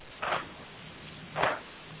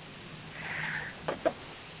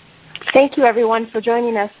Thank you, everyone, for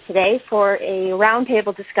joining us today for a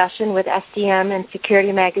roundtable discussion with SDM and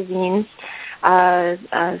Security Magazine's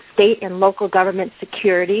state and local government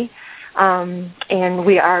security. And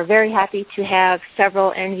we are very happy to have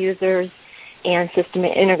several end users and system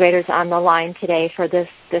integrators on the line today for this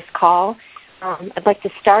call. I'd like to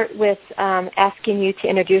start with asking you to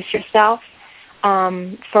introduce yourself.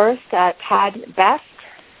 First, Todd Best.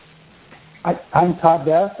 I'm Todd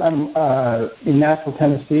Best. I'm in Nashville,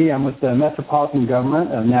 Tennessee. I'm with the Metropolitan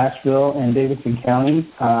Government of Nashville and Davidson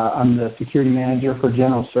County. I'm the security manager for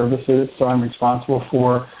General Services, so I'm responsible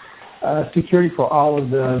for security for all of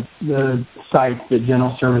the sites that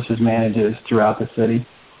General Services manages throughout the city.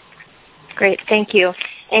 Great, thank you.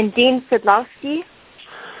 And Dean Sidlowski?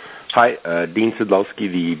 Hi, Dean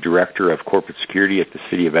Sidlowski, the Director of Corporate Security at the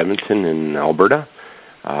City of Edmonton in Alberta.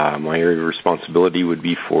 My area of responsibility would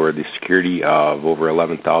be for the security of over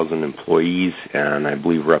 11,000 employees, and I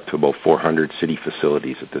believe we're up to about 400 city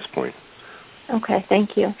facilities at this point. Okay,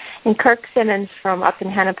 thank you. And Kirk Simmons from up in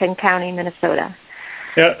Hennepin County, Minnesota.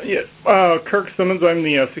 Kirk Simmons. I'm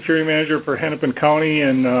the security manager for Hennepin County,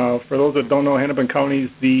 and for those that don't know, Hennepin County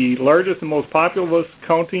is the largest and most populous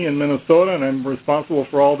county in Minnesota, and I'm responsible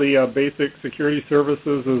for all the basic security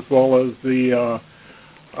services as well as the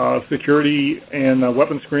security and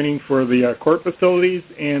weapon screening for the court facilities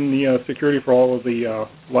and the security for all of the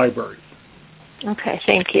libraries. Okay,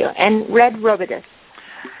 thank you. And Red Robidas.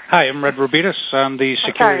 Hi, I'm Red Robidas. I'm the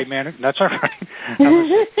security manager. That's all right. I'm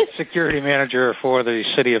the security manager for the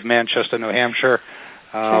city of Manchester, New Hampshire.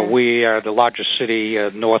 Sure. We are the largest city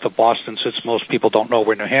north of Boston, since most people don't know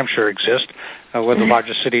where New Hampshire exists. We're the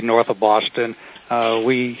largest city north of Boston.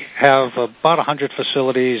 We have about 100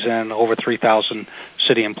 facilities and over 3,000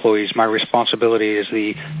 city employees. My responsibility is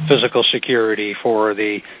the physical security for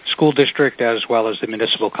the school district as well as the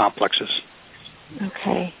municipal complexes.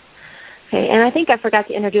 Okay, and I think I forgot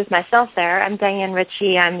to introduce myself there. I'm Diane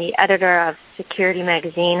Ritchey. I'm the editor of Security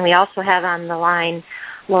Magazine. We also have on the line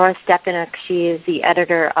Laura Stepanek. She is the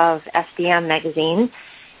editor of SDM Magazine.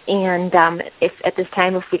 And if at this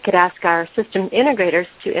time, if we could ask our system integrators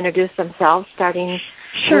to introduce themselves, starting.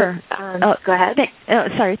 Sure. Go ahead.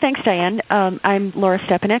 Sorry. Thanks, Diane. I'm Laura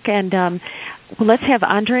Stepanek, and let's have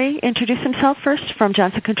Andre introduce himself first from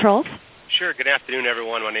Johnson Controls. Sure. Good afternoon,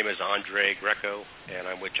 everyone. My name is Andre Greco, and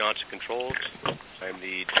I'm with Johnson Controls. I'm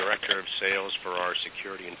the Director of Sales for our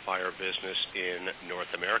security and fire business in North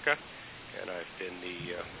America, and I've been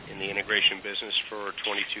in the integration business for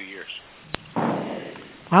 22 years.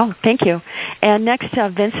 Wow, thank you. And next,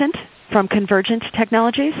 Vincent from Convergent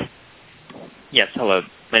Technologies. Yes, hello.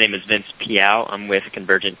 My name is Vince Piao. I'm with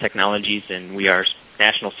Convergent Technologies, and we are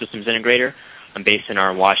National Systems Integrator. I'm based in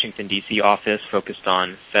our Washington, D.C. office, focused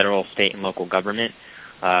on federal, state, and local government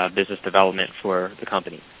business development for the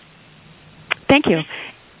company. Thank you.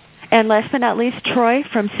 And last but not least, Troy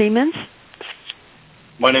from Siemens.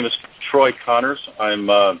 My name is Troy Connors.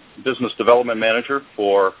 I'm Business Development Manager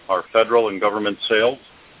for our federal and government sales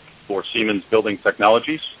for Siemens Building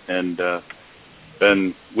Technologies, and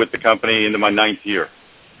been with the company into my 9th year.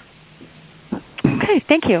 Okay,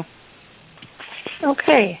 thank you.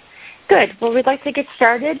 Okay, good. Well, we'd like to get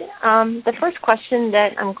started. The first question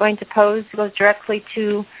that I'm going to pose goes directly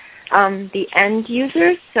to the end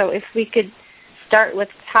users. So if we could start with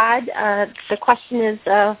Todd, the question is,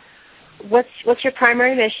 what's your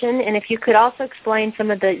primary mission? And if you could also explain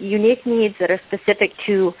some of the unique needs that are specific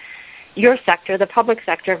to your sector, the public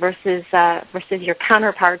sector, versus your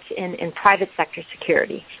counterparts in private sector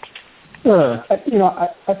security. Sure.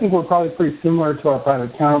 I think we're probably pretty similar to our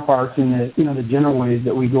private counterparts in the general ways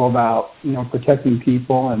that we go about, protecting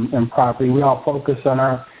people and property. We all focus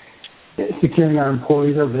on securing our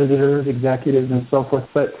employees, our visitors, executives, and so forth.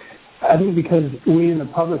 But I think because we in the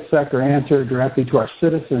public sector answer directly to our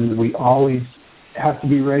citizens, we always have to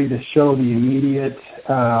be ready to show the immediate,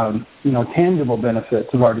 tangible benefits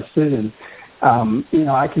of our decisions.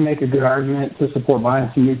 I can make a good argument to support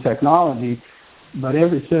buying some new technology, but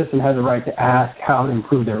every citizen has a right to ask how to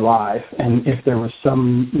improve their life, and if there was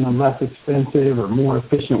some, less expensive or more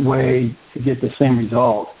efficient way to get the same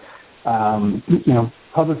result.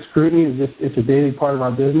 Public scrutiny it's a daily part of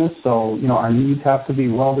our business, so, our needs have to be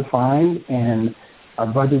well defined and our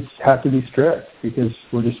budgets have to be strict because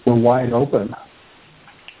we're wide open.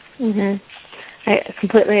 Mm-hmm. I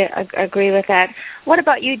completely agree with that. What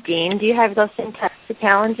about you, Dean? Do you have those same types of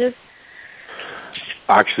challenges?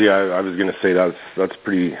 Actually, I was going to say that's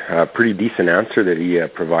pretty decent answer that he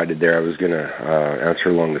provided there. I was going to answer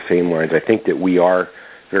along the same lines. I think that we are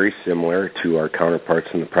very similar to our counterparts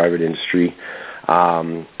in the private industry.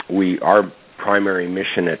 Our primary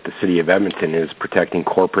mission at the City of Edmonton is protecting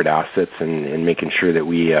corporate assets and making sure that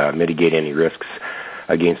we mitigate any risks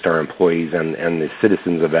against our employees and the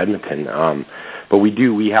citizens of Edmonton. But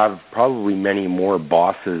we have probably many more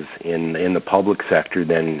bosses in the public sector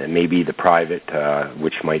than maybe the private,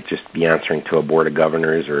 which might just be answering to a board of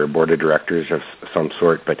governors or a board of directors of some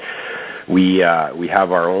sort. But we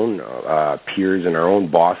have our own peers and our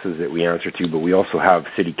own bosses that we answer to, but we also have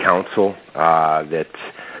city council that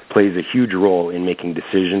plays a huge role in making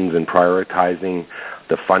decisions and prioritizing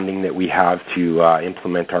the funding that we have to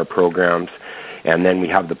implement our programs. And then we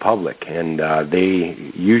have the public, and they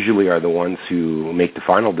usually are the ones who make the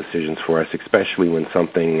final decisions for us, especially when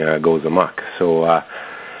something goes amok. So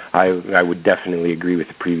I would definitely agree with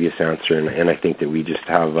the previous answer, and I think that we just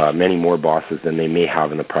have many more bosses than they may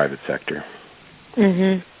have in the private sector.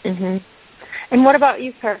 And what about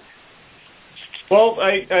you, Kirk? Well,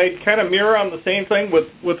 I kind of mirror on the same thing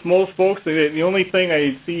with most folks. The only thing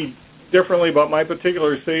I see differently about my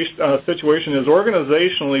particular situation is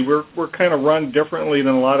organizationally we're kind of run differently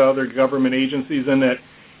than a lot of other government agencies in that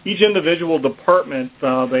each individual department,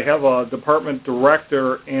 they have a department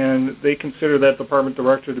director, and they consider that department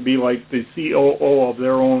director to be like the COO of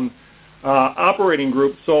their own operating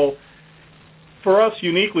group. So for us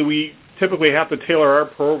uniquely, we typically have to tailor our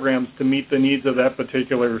programs to meet the needs of that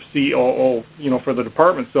particular COO, for the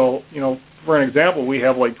department. So, for an example, we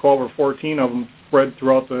have like 12 or 14 of them spread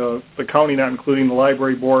throughout the county, not including the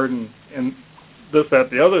library board and this,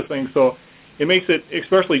 that, the other thing. So it makes it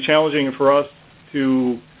especially challenging for us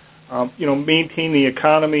to, maintain the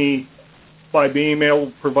economy by being able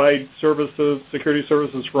to provide services, security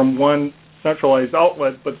services from one centralized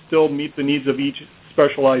outlet, but still meet the needs of each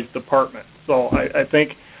specialized department. So I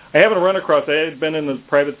think I haven't run across, I had been in the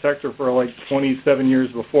private sector for like 27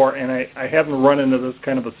 years before, and I haven't run into this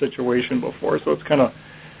kind of a situation before. So it's kind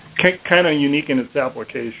of unique in its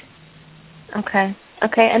application. Okay.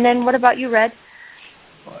 And then what about you, Red?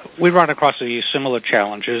 We run across these similar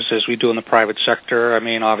challenges as we do in the private sector. I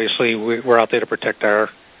mean, obviously, we're out there to protect our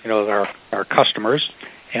customers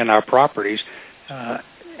and our properties,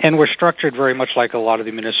 and we're structured very much like a lot of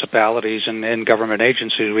the municipalities and government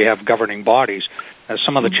agencies. We have governing bodies.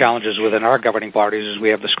 Some of the challenges within our governing bodies is we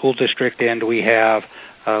have the school district, and we have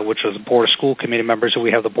which is the Board of School Committee members, and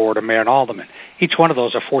we have the Board of Mayor and Aldermen. Each one of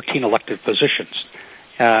those are 14 elected positions,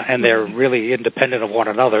 and they're really independent of one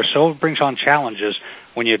another. So it brings on challenges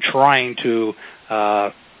when you're trying to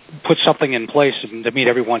put something in place to meet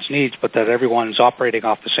everyone's needs, but that everyone's operating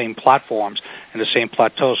off the same platforms and the same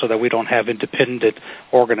plateau so that we don't have independent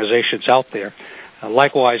organizations out there.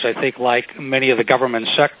 Likewise, I think like many of the government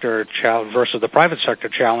sector versus the private sector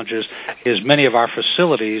challenges is many of our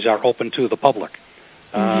facilities are open to the public.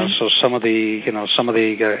 So some of the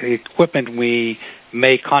equipment we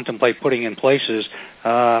may contemplate putting in places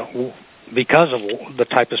because of the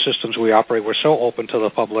type of systems we operate, we're so open to the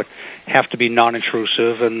public, have to be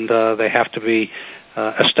non-intrusive, and they have to be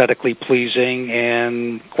aesthetically pleasing,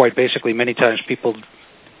 and quite basically many times people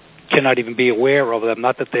cannot even be aware of them,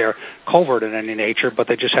 not that they're covert in any nature, but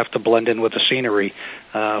they just have to blend in with the scenery.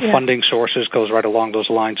 Funding sources goes right along those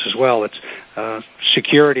lines as well. It's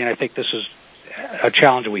security, and I think this is a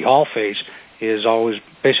challenge we all face, is always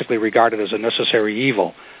basically regarded as a necessary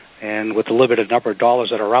evil. And with the limited number of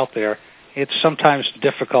dollars that are out there, it's sometimes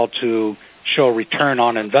difficult to show return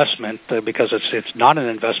on investment because it's not an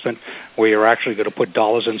investment where you're actually going to put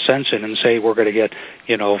dollars and cents in and say we're going to get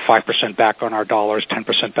 5% back on our dollars,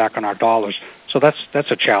 10% back on our dollars. So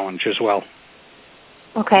that's a challenge as well.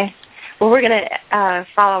 Okay. Well, we're going to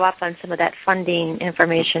follow up on some of that funding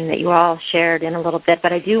information that you all shared in a little bit,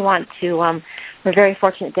 but I do want to, we're very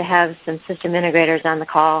fortunate to have some system integrators on the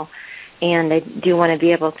call, and I do want to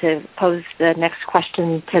be able to pose the next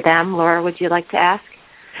question to them. Laura, would you like to ask?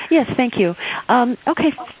 Yes, thank you.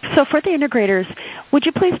 Okay, so for the integrators, would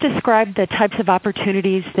you please describe the types of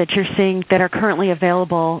opportunities that you're seeing that are currently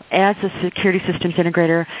available as a security systems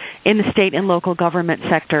integrator in the state and local government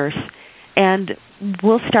sectors? And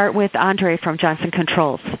we'll start with Andre from Johnson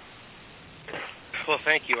Controls. Well,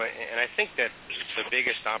 thank you. And I think that the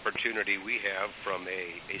biggest opportunity we have from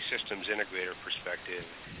a systems integrator perspective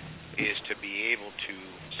is to be able to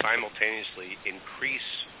simultaneously increase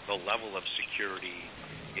the level of security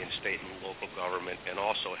in state and local government and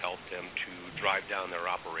also help them to drive down their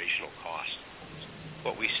operational costs.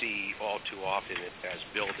 What we see all too often as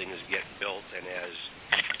buildings get built and as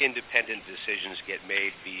independent decisions get made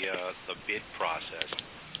via the bid process,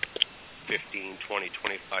 15, 20,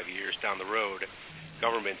 25 years down the road,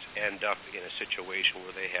 governments end up in a situation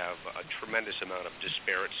where they have a tremendous amount of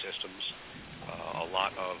disparate systems, a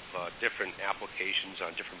lot of different applications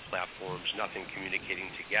on different platforms, nothing communicating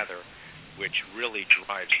together, which really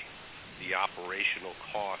drives the operational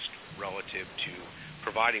cost relative to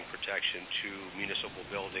providing protection to municipal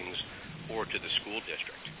buildings or to the school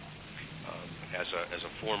district. As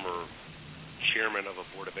a former chairman of a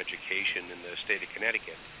board of education in the state of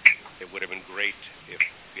Connecticut, it would have been great if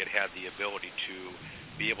we had the ability to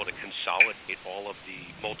be able to consolidate all of the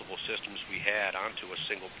multiple systems we had onto a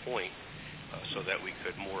single point so that we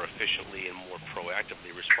could more efficiently and more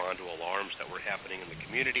proactively respond to alarms that were happening in the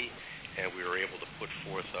community, and we were able to put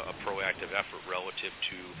forth a proactive effort relative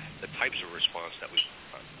to the types of response that we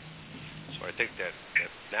put on. So I think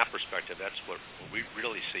that perspective, that's what we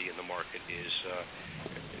really see in the market is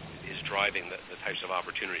driving the types of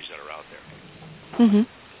opportunities that are out there. Mm-hmm.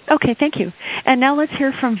 Okay, thank you. And now let's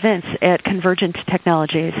hear from Vince at Convergent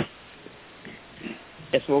Technologies.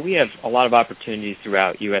 Yes, well, we have a lot of opportunities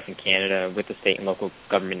throughout U.S. and Canada with the state and local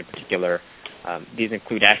government in particular. These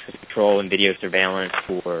include access control and video surveillance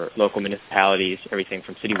for local municipalities, everything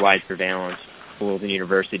from citywide surveillance, schools and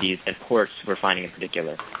universities, and ports we're finding in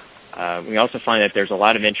particular. We also find that there's a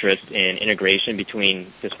lot of interest in integration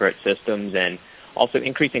between disparate systems and also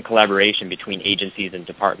increasing collaboration between agencies and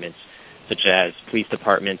departments, such as police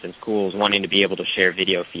departments and schools wanting to be able to share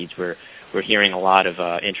video feeds. We're hearing a lot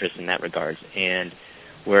of interest in that regard. And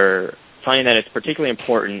we're finding that it's particularly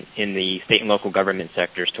important in the state and local government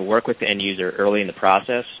sectors to work with the end user early in the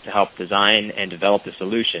process to help design and develop the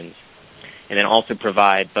solutions, and then also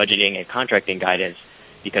provide budgeting and contracting guidance,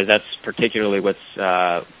 because that's particularly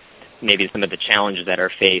what's maybe some of the challenges that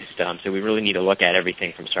are faced. So we really need to look at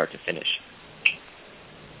everything from start to finish.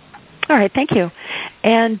 All right, thank you.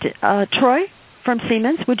 And Troy from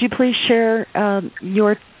Siemens, would you please share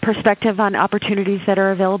your perspective on opportunities that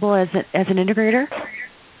are available as an integrator?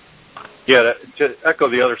 Yeah, to echo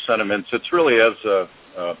the other sentiments, it's really as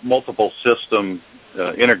a multiple system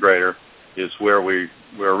integrator is where we're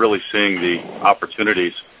really seeing the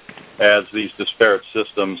opportunities as these disparate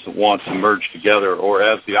systems want to merge together, or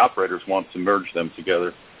as the operators want to merge them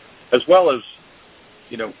together, as well as,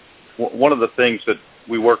 one of the things that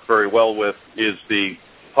we work very well with is the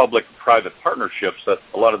public-private partnerships that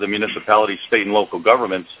a lot of the municipalities, state and local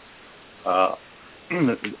governments,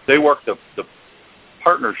 they work the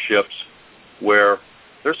partnerships where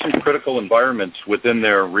there's some critical environments within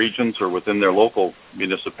their regions or within their local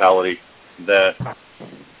municipality that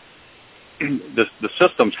the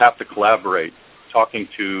systems have to collaborate, talking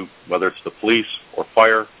to whether it's the police or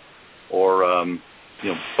fire or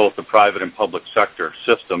both the private and public sector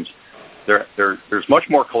systems. There's much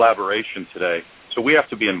more collaboration today, so we have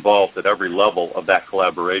to be involved at every level of that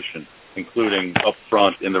collaboration, including up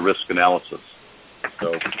front in the risk analysis.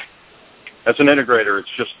 So as an integrator, it's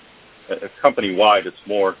just company-wide, it's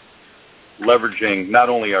more leveraging not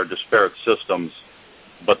only our disparate systems,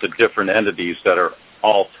 but the different entities that are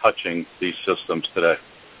all touching these systems today.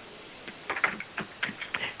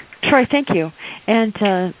 Troy, thank you. And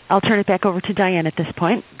I'll turn it back over to Diane at this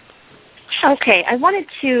point. Okay, I wanted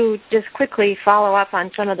to just quickly follow up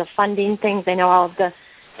on some of the funding things. I know all of the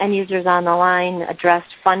end users on the line addressed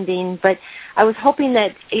funding, but I was hoping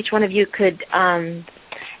that each one of you could,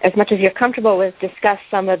 as much as you're comfortable with, discuss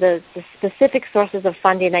some of the specific sources of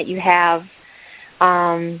funding that you have.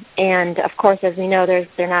 And of course, as we know,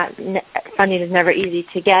 funding is never easy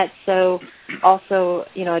to get. So also,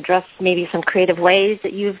 address maybe some creative ways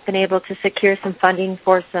that you've been able to secure some funding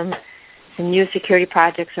for some new security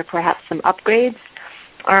projects or perhaps some upgrades.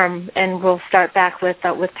 And we'll start back with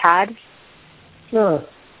Todd. Sure.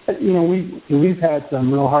 We've had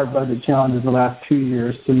some real hard budget challenges the last 2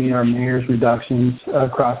 years to meet our mayor's reductions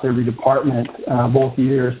across every department, both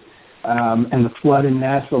years. And the flood in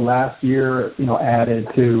Nashville last year, added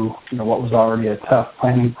to, what was already a tough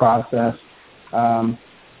planning process.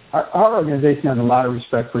 Our organization has a lot of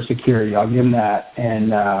respect for security. I'll give them that. And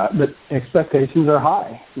but expectations are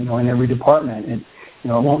high, in every department. It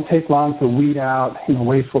won't take long to weed out,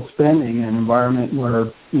 wasteful spending in an environment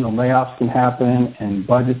where, layoffs can happen and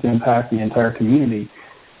budgets impact the entire community.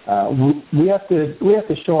 We have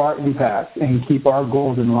to show our impact and keep our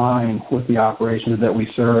goals in line with the operations that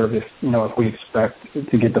we serve if we expect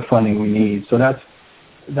to get the funding we need. So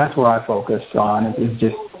that's where I focus on is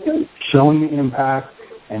just showing the impact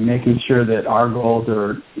and making sure that our goals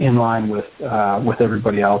are in line with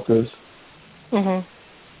everybody else's.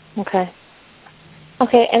 Mm-hmm.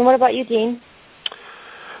 Okay, and what about you, Dean?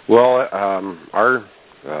 Well, our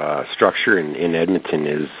structure in Edmonton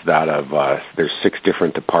is that of there's 6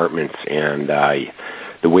 different departments, and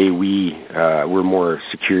the way we're more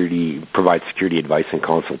provide security advice and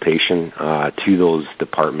consultation to those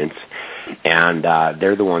departments, and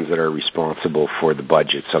they're the ones that are responsible for the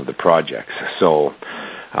budgets of the projects. So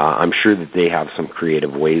I'm sure that they have some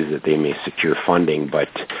creative ways that they may secure funding, but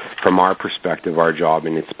from our perspective, our job,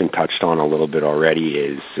 and it's been touched on a little bit already,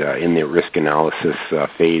 is in the risk analysis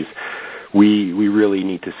phase. We really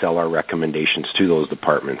need to sell our recommendations to those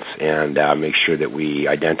departments and make sure that we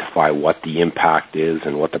identify what the impact is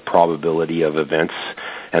and what the probability of events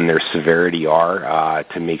and their severity are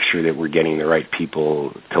to make sure that we're getting the right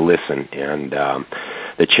people to listen. And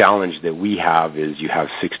the challenge that we have is you have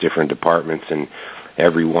 6 different departments, and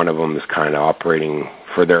every one of them is kind of operating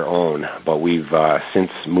for their own. But we've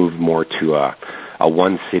since moved more to a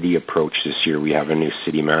one-city approach this year. We have a new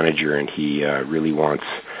city manager, and he really wants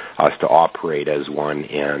us to operate as one,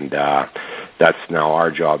 and that's now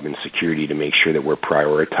our job in security, to make sure that we're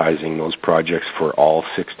prioritizing those projects for all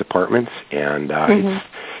 6 departments. And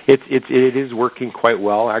it is working quite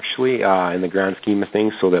well, actually, in the grand scheme of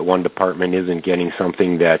things, so that one department isn't getting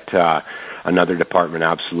something that another department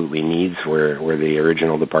absolutely needs, where the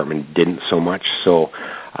original department didn't so much. So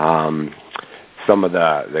some of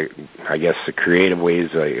the I guess the creative ways,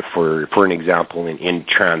 for an example, in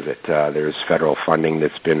transit, there's federal funding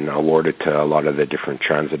that's been awarded to a lot of the different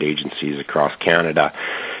transit agencies across Canada,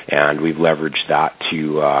 and we've leveraged that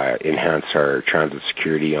to enhance our transit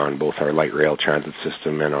security on both our light rail transit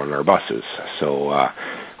system and on our buses. So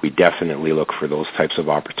we definitely look for those types of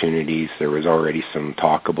opportunities. There was already some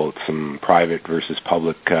talk about some private versus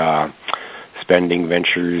public spending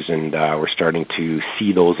ventures, and we're starting to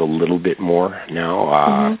see those a little bit more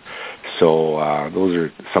now. So those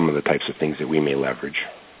are some of the types of things that we may leverage.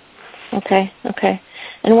 Okay.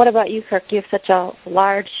 And what about you, Kirk? You have such a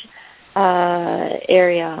large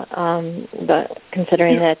area, but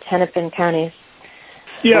considering that Hennepin County is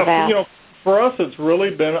so vast. For us, it's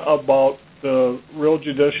really been about the real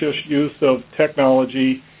judicious use of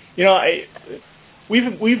technology.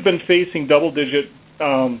 We've been facing double-digit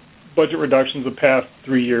budget reductions the past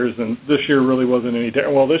 3 years, and this year really wasn't any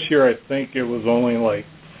different. Well, this year I think it was only like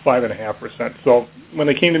 5.5%. So when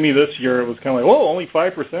they came to me this year, it was kind of like, only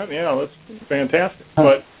 5%? Yeah, that's fantastic.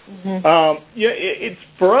 But it's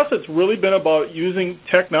for us, it's really been about using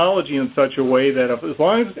technology in such a way that as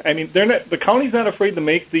long as the county's not afraid to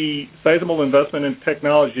make the sizable investment in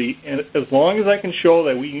technology, and as long as I can show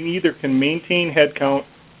that we either can maintain headcount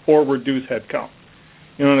or reduce headcount.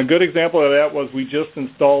 And a good example of that was we just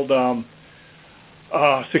installed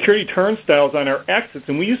security turnstiles on our exits,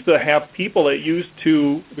 and we used to have people that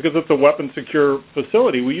because it's a weapon-secure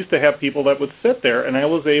facility, we used to have people that would sit there, and it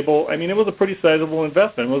was a pretty sizable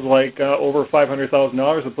investment. It was like over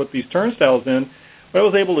 $500,000 to put these turnstiles in, but I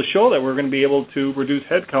was able to show that we're going to be able to reduce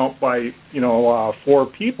headcount by, 4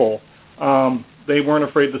 people. They weren't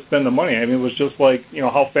afraid to spend the money. It was just like,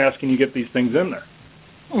 how fast can you get these things in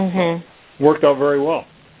there? Worked out very well.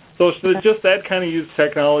 So it's just that kind of use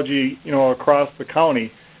technology, across the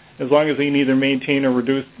county. As long as they can either maintain or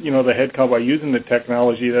reduce, the headcount by using the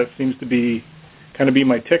technology, that seems to be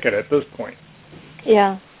my ticket at this point.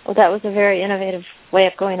 Yeah. Well, that was a very innovative way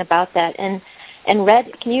of going about that. And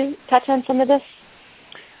Red, can you touch on some of this?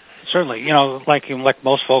 Certainly. Like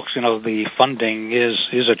most folks, the funding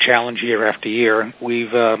is a challenge year after year.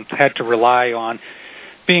 We've had to rely on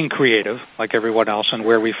being creative, like everyone else, and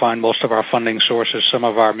where we find most of our funding sources. Some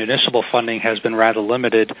of our municipal funding has been rather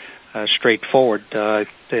limited, straightforward,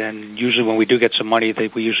 and usually when we do get some money,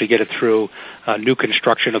 we usually get it through new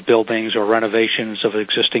construction of buildings or renovations of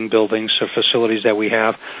existing buildings or facilities that we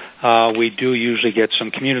have. We do usually get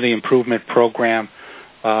some community improvement program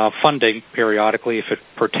funding periodically if it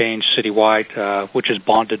pertains citywide, which is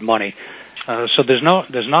bonded money. So there's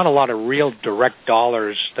not a lot of real direct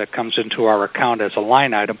dollars that comes into our account as a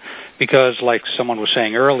line item because, like someone was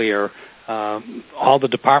saying earlier, all the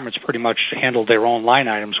departments pretty much handle their own line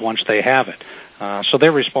items once they have it. So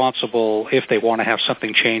they're responsible if they want to have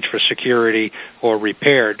something changed for security or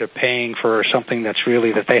repaired. They're paying for something that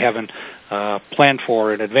they haven't planned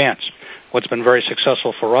for in advance. What's been very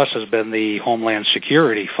successful for us has been the Homeland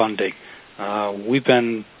Security funding. We've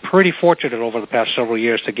been pretty fortunate over the past several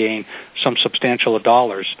years to gain some substantial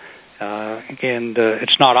dollars. And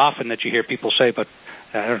it's not often that you hear people say, but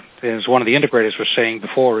as one of the integrators was saying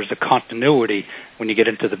before, is the continuity when you get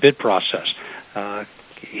into the bid process.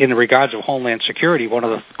 In regards of Homeland Security, one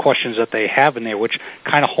of the questions that they have in there, which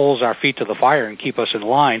kind of holds our feet to the fire and keep us in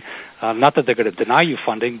line, not that they're going to deny you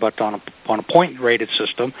funding, but on a point-rated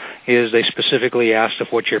system, is they specifically asked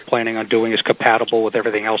if what you're planning on doing is compatible with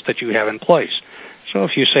everything else that you have in place. So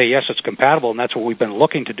if you say, yes, it's compatible, and that's what we've been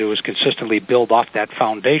looking to do, is consistently build off that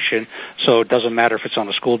foundation, so it doesn't matter if it's on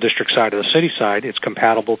the school district side or the city side, it's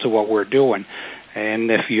compatible to what we're doing.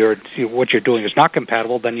 And if what you're doing is not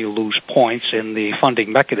compatible, then you lose points in the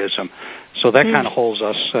funding mechanism. So that kind of holds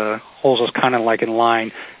us kind of like in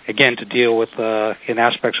line, again, to deal with in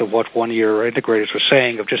aspects of what one of your integrators was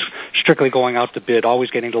saying, of just strictly going out to bid,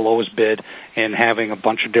 always getting the lowest bid, and having a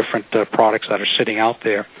bunch of different products that are sitting out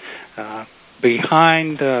there.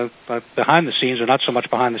 Behind the scenes, or not so much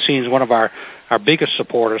behind the scenes, one of our biggest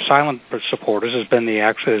supporters, silent supporters, has been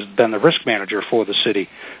the risk manager for the city,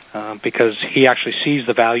 because he actually sees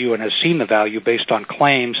the value and has seen the value based on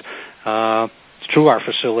claims through our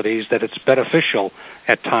facilities that it's beneficial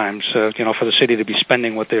at times, for the city to be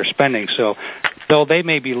spending what they're spending. So, though they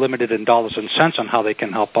may be limited in dollars and cents on how they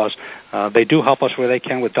can help us, they do help us where they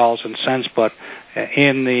can with dollars and cents. But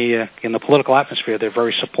in the political atmosphere, they're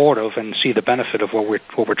very supportive and see the benefit of what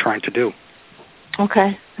we're trying to do.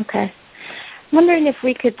 Okay. I'm wondering if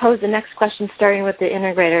we could pose the next question, starting with the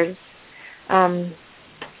integrators,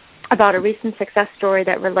 about a recent success story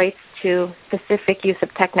that relates to specific use of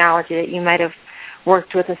technology that you might have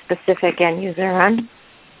worked with a specific end user on.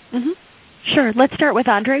 Mm-hmm. Sure. Let's start with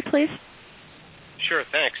Andre, please. Sure,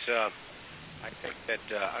 thanks. I think that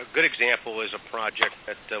a good example is a project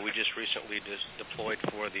that we just recently deployed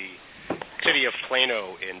for the city of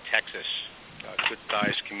Plano in Texas. A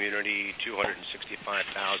good-sized community,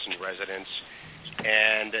 265,000 residents,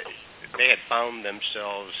 and they had found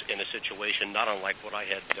themselves in a situation not unlike what I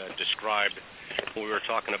had described when we were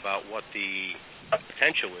talking about what the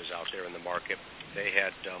potential is out there in the market. They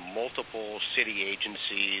had multiple city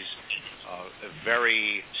agencies,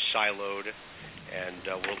 very siloed,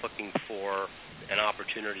 and we're looking for an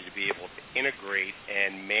opportunity to be able to integrate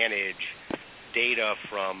and manage data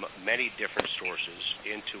from many different sources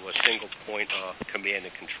into a single point of command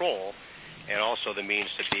and control, and also the means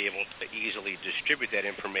to be able to easily distribute that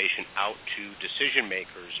information out to decision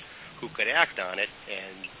makers who could act on it,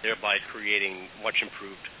 and thereby creating much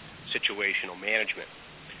improved situational management.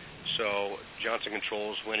 So Johnson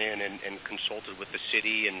Controls went in and consulted with the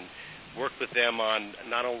city and worked with them on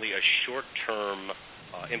not only a short-term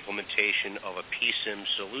implementation of a PSIM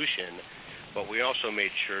solution, but we also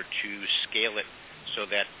made sure to scale it so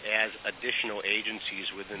that as additional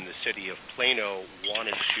agencies within the city of Plano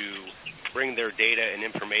wanted to bring their data and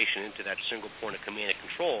information into that single point of command and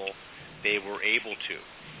control, they were able to.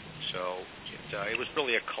 So it was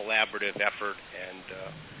really a collaborative effort, and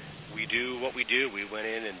we do what we do. We went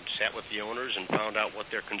in and sat with the owners and found out what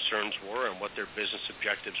their concerns were and what their business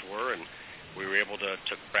objectives were, and we were able to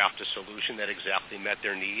craft a solution that exactly met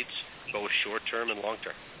their needs, both short-term and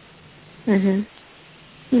long-term.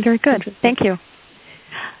 Mm-hmm. Very good. Thank you.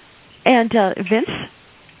 And Vince,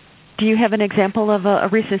 do you have an example of a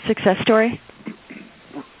recent success story?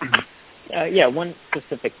 Yeah, one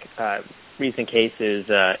specific recent case is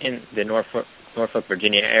in the Norfolk,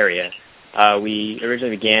 Virginia area. We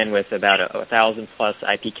originally began with about 1,000-plus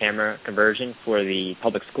IP camera conversion for the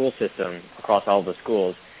public school system across all the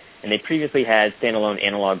schools. And they previously had standalone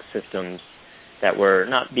analog systems that were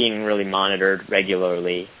not being really monitored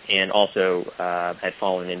regularly, and also had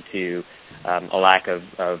fallen into a lack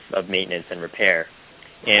of maintenance and repair.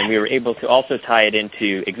 And we were able to also tie it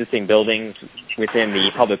into existing buildings within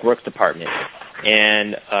the Public Works Department.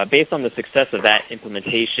 And based on the success of that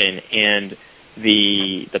implementation and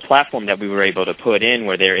the platform that we were able to put in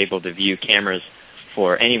where they're able to view cameras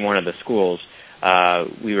for any one of the schools,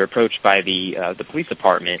 we were approached by the police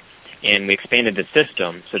department, and we expanded the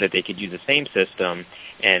system so that they could use the same system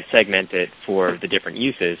and segment it for the different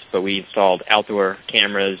uses. But we installed outdoor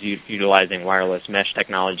cameras utilizing wireless mesh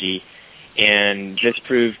technology, and this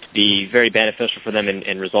proved to be very beneficial for them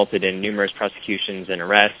and resulted in numerous prosecutions and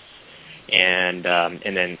arrests. And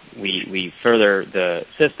then we further the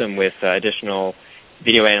system with additional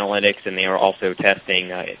video analytics, and they were also testing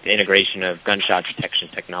the integration of gunshot detection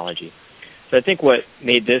technology. So I think what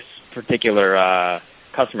made this particular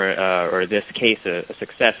customer or this case a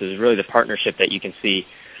success is really the partnership that you can see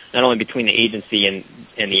not only between the agency and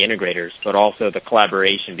the integrators, but also the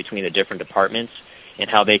collaboration between the different departments and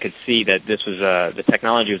how they could see that this was the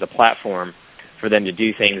technology was a platform for them to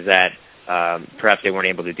do things that perhaps they weren't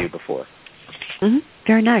able to do before. Mm-hmm.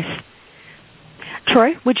 Very nice.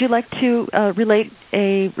 Troy, would you like to relate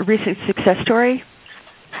a recent success story?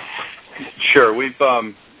 Sure. We've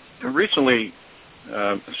recently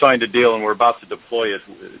signed a deal, and we're about to deploy it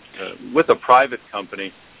with a private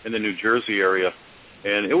company in the New Jersey area.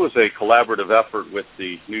 And it was a collaborative effort with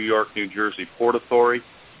the New York, New Jersey Port Authority,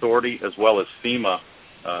 as well as FEMA,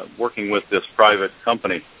 working with this private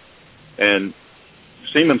company. And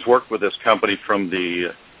Siemens worked with this company from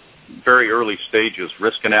the very early stages,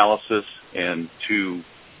 risk analysis, and to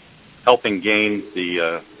helping gain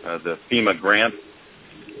the FEMA grant.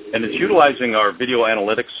 And it's utilizing our video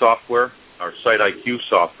analytics software, our Site IQ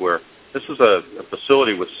software. This is a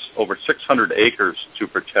facility with over 600 acres to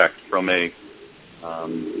protect from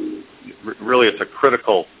really it's a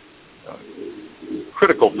critical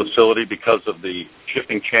facility because of the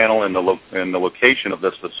shipping channel and the location of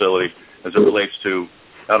this facility as it relates to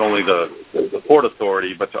not only the Port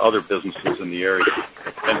Authority but to other businesses in the area.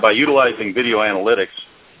 And by utilizing video analytics,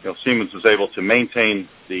 Siemens is able to maintain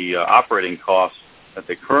the operating costs that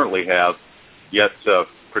they currently have, yet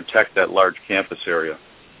protect that large campus area.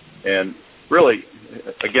 And really,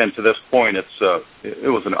 again, to this point, it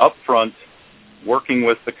was an upfront working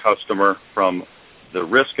with the customer from the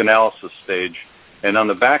risk analysis stage, and on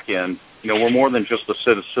the back end, we're more than just a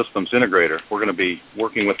systems integrator. We're going to be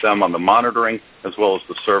working with them on the monitoring as well as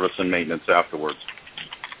the service and maintenance afterwards.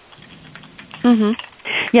 Mm-hmm.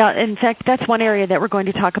 Yeah, in fact, that's one area that we're going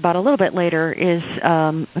to talk about a little bit later is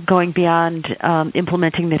going beyond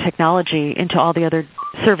implementing the technology into all the other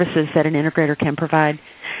services that an integrator can provide.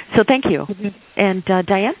 So thank you. Mm-hmm. And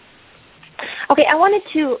Diane? Okay, I wanted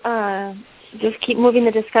to just keep moving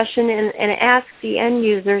the discussion and ask the end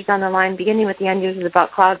users on the line, beginning with the end users,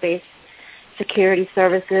 about cloud-based security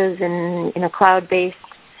services and cloud-based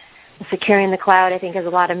securing the cloud. I think has a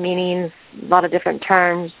lot of meanings, a lot of different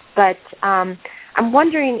terms, but I'm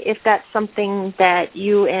wondering if that's something that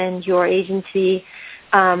you and your agency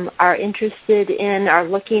are interested in, are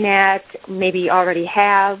looking at, maybe already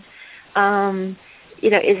have. Is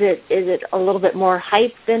it a little bit more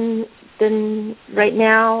hype than right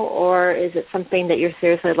now, or is it something that you're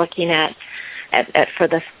seriously looking at for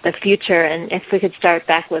the future? And if we could start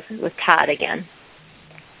back with Todd again.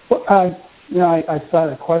 Well, I saw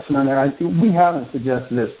the question on there. We haven't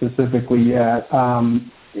suggested it specifically yet.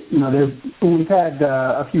 We've had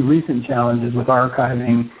a few recent challenges with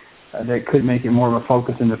archiving that could make it more of a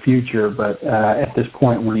focus in the future, but at this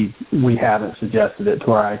point we haven't suggested it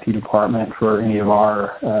to our IT department for any of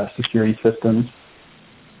our security systems.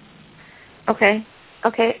 Okay.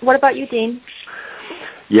 What about you, Dean?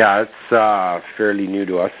 Yeah, it's fairly new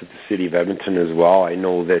to us at the City of Edmonton as well. I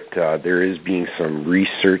know that there is being some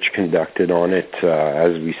research conducted on it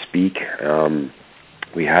as we speak.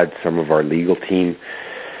 We had some of our legal team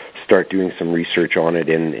start doing some research on it,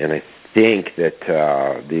 and I think that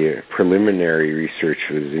the preliminary research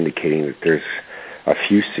was indicating that there's a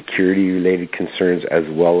few security-related concerns as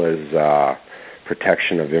well as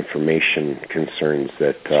protection of information concerns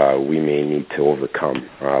that we may need to overcome.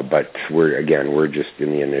 But we're just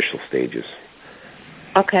in the initial stages.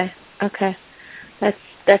 Okay.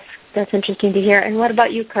 That's interesting to hear. And what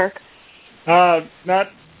about you, Kirk? Not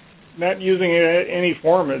using it in any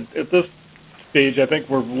form at this stage. I think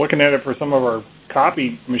we're looking at it for some of our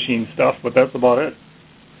copy machine stuff, but that's about it.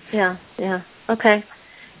 Yeah. Okay.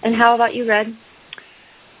 And how about you, Red?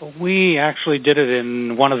 We actually did it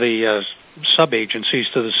in one of the sub-agencies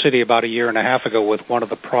to the city about a year and a half ago with one of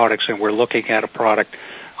the products, and we're looking at a product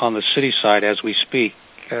on the city side as we speak.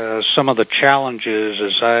 Some of the challenges,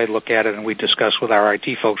 as I look at it, and we discuss with our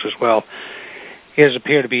IT folks as well,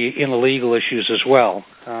 appear to be in the legal issues as well.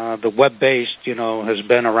 The web-based, has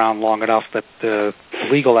been around long enough that the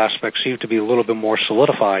legal aspects seem to be a little bit more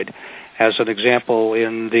solidified. As an example,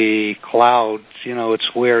 in the cloud, it's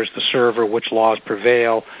where's the server, which laws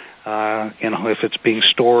prevail. If it's being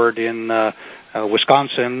stored in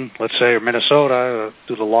Wisconsin, let's say, or Minnesota,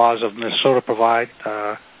 do the laws of Minnesota provide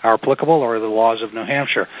are applicable, or the laws of New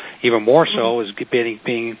Hampshire? Even more so is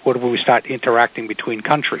being what do we start interacting between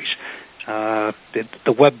countries?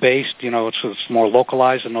 The web-based, it's more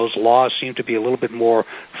localized, and those laws seem to be a little bit more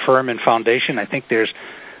firm in foundation. I think there's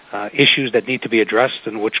issues that need to be addressed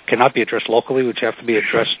and which cannot be addressed locally, which have to be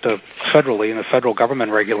addressed federally in the federal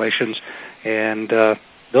government regulations. And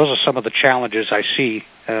those are some of the challenges I see.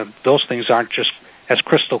 Those things aren't just as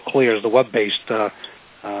crystal clear as the web-based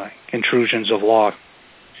intrusions of law.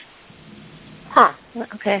 Huh.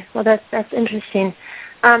 Okay. Well, that's interesting.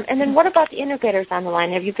 And then what about the integrators on the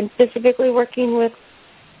line? Have you been specifically working with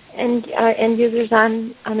end users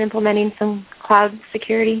on implementing some cloud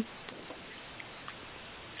security?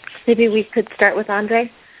 Maybe we could start with Andre.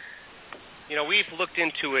 We've looked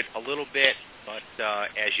into it a little bit, but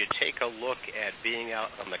as you take a look at being out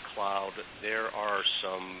on the cloud, there are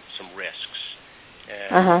some risks.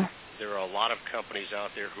 And there are a lot of companies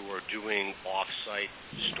out there who are doing off-site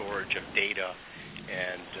storage of data,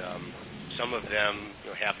 and some of them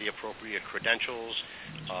have the appropriate credentials,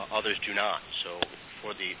 others do not. So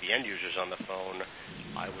for the end users on the phone,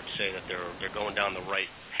 I would say that they're going down the right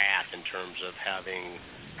path in terms of having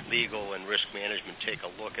legal and risk management take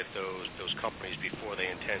a look at those companies before they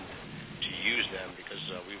intend to use them, because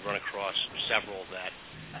we've run across several that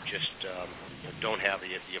just don't have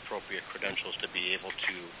the appropriate credentials to be able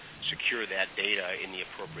to secure that data in the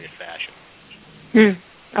appropriate fashion.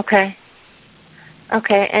 Okay.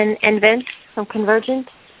 And Vince from Convergent?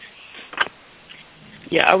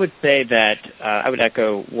 Yeah, I would say that I would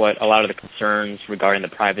echo what a lot of the concerns regarding the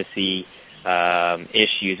privacy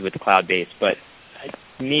issues with the cloud-based. But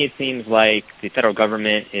to me, it seems like the federal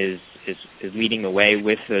government is leading the way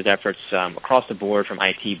with those efforts across the board from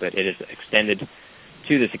IT, but it is extended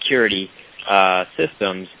to the security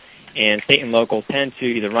systems. And state and local tend to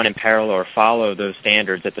either run in parallel or follow those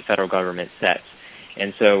standards that the federal government sets.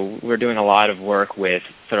 And so we're doing a lot of work with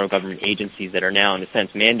federal government agencies that are now, in a sense,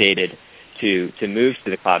 mandated to move to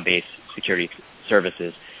the cloud-based security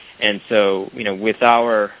services. And so, with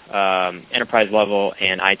our enterprise level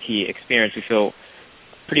and IT experience, we feel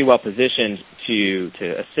pretty well positioned to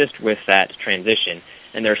assist with that transition.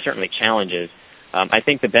 And there are certainly challenges. I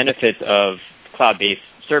think the benefits of cloud-based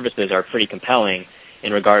services are pretty compelling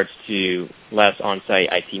in regards to less on-site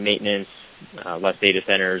IT maintenance, less data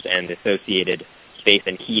centers, and associated space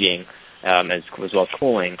and heating, as well as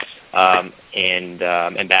cooling, and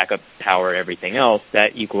backup power and everything else.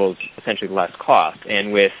 That equals essentially less cost.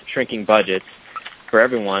 And with shrinking budgets for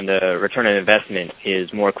everyone, the return on investment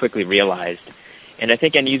is more quickly realized. And I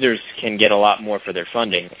think end users can get a lot more for their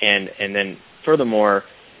funding. And then furthermore,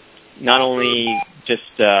 not only just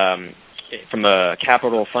from a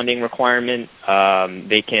capital funding requirement,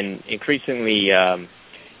 they can increasingly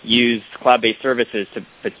use cloud-based services to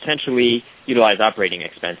potentially utilize operating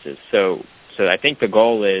expenses. So I think the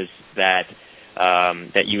goal is that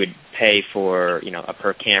you would pay for a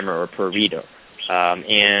per camera or per reader,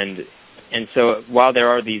 and so while there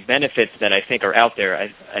are these benefits that I think are out there,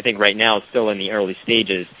 I think right now it's still in the early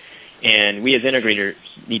stages, and we as integrators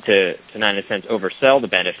need to not in a sense oversell the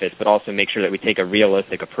benefits, but also make sure that we take a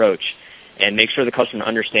realistic approach and make sure the customer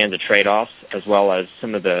understands the trade-offs as well as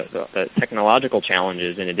some of the technological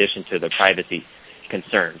challenges in addition to the privacy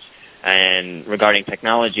concerns. And regarding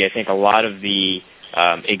technology, I think a lot of the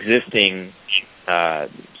existing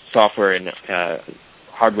software and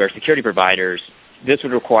hardware security providers, this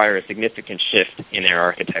would require a significant shift in their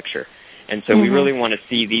architecture. And so we really want to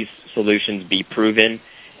see these solutions be proven,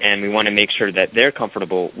 and we want to make sure that they're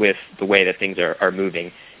comfortable with the way that things are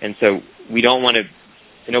moving. And so we don't want to,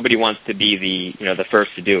 nobody wants to be the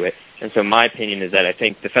first to do it. And so my opinion is that I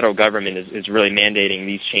think the federal government is really mandating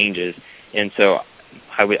these changes. And so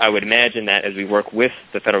I would imagine that as we work with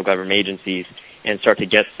the federal government agencies and start to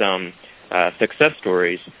get some success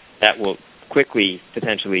stories, that will quickly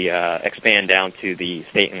potentially expand down to the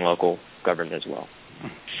state and local government as well.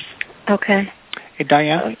 Okay. Hey,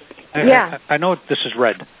 Diane? Yeah. I know this is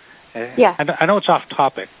red. Yeah. I know it's off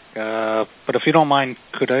topic, but if you don't mind,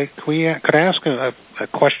 could I ask a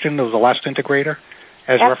question of the last integrator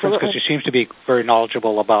as reference? Because she seems to be very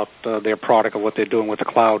knowledgeable about their product and what they're doing with the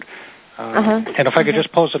cloud. And if I could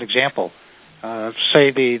just pose an example,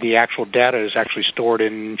 say the actual data is actually stored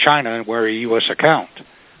in China and we're a U.S. account,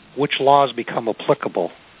 which laws become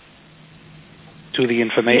applicable to the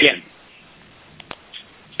information?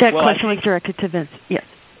 That question was directed to Vince. Yes.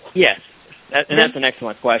 Yes, and that's an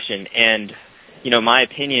excellent question. And my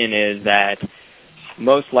opinion is that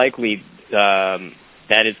most likely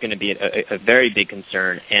that is going to be a very big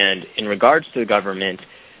concern. And in regards to the government,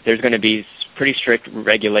 there's going to be pretty strict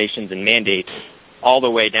regulations and mandates all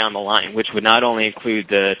the way down the line, which would not only include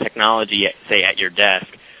the technology, say, at your desk,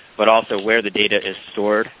 but also where the data is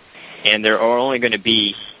stored. And there are only going to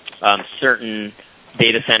be certain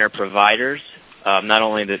data center providers, not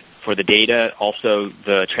only for the data, also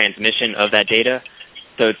the transmission of that data.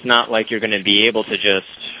 So it's not like you're going to be able to just,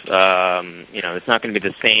 it's not going to be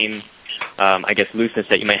the same, looseness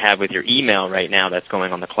that you might have with your email right now that's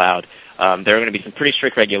going on the cloud. There are going to be some pretty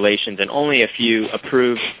strict regulations and only a few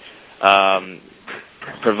approved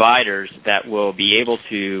providers that will be able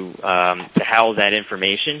to house that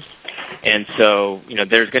information. And so,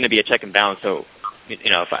 there's going to be a check and balance. So,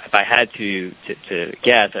 if I had to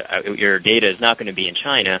guess, your data is not going to be in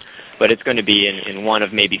China, but it's going to be in one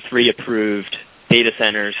of maybe 3 approved data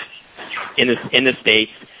centers in the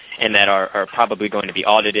States, and that are probably going to be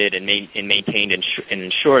audited and maintained and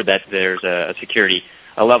ensure that there's a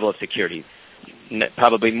level of security,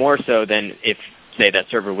 probably more so than if, say, that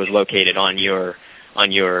server was located on your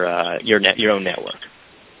own network.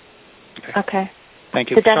 Okay. Thank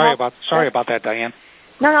you. Sorry about that, Diane.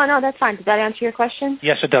 No, that's fine. Did that answer your question?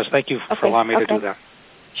 Yes, it does. Thank you for allowing me to do that.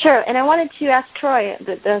 Sure, and I wanted to ask Troy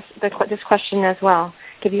this question as well,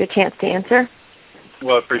 give you a chance to answer.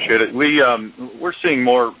 Well, I appreciate it. We're seeing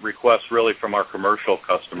more requests really from our commercial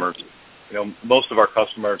customers. Most of our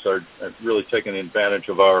customers are really taking advantage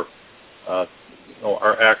of our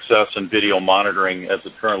access and video monitoring as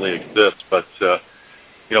it currently exists. But to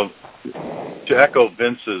echo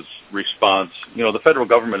Vince's response, the federal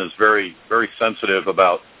government is very, very sensitive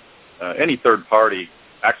about any third party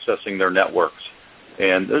accessing their networks.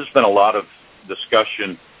 And there's been a lot of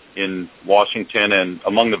discussion in Washington and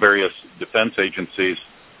among the various defense agencies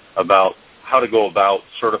about how to go about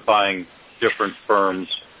certifying different firms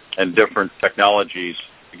and different technologies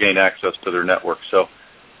to gain access to their networks. So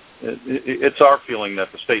it's our feeling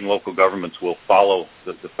that the state and local governments will follow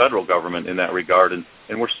the federal government in that regard, and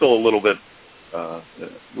we're still a little bit,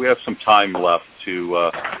 we have some time left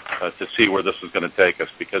to see where this is going to take us,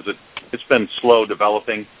 because it's been slow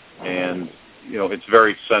developing, and it's a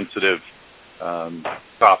very sensitive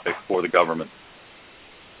topic for the government.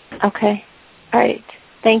 Okay. All right.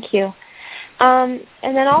 Thank you. And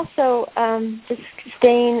then also, just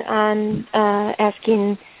staying on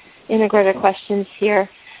asking integrator questions here,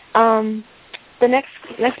 the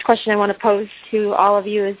next question I want to pose to all of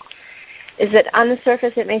you is that on the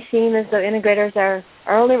surface it may seem as though integrators are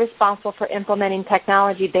only responsible for implementing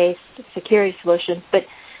technology-based security solutions, but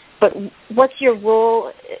what's your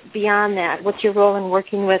role beyond that? What's your role in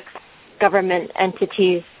working with government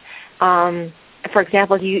entities? For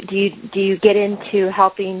example, do you get into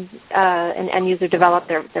helping an end user develop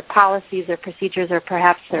their policies, their procedures, or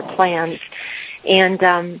perhaps their plans?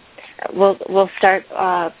 And we'll start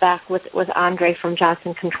back with Andre from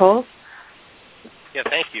Johnson Controls. Yeah,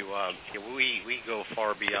 thank you. We go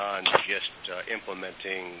far beyond just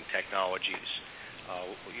implementing technologies.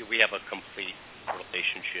 We have a complete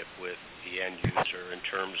relationship with the end user in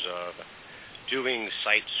terms of doing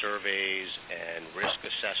site surveys and risk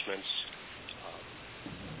assessments,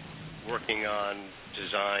 working on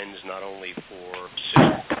designs not only for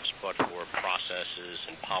systems but for processes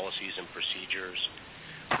and policies and procedures,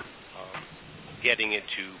 getting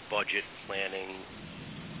into budget planning,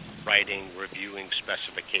 writing, reviewing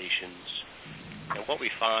specifications. And what we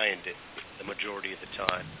find the majority of the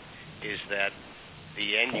time is that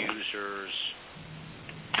the end users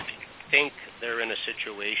think they're in a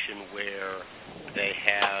situation where they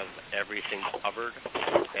have everything covered.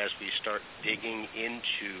 As we start digging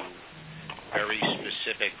into very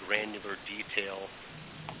specific granular detail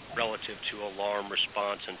relative to alarm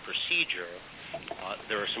response and procedure,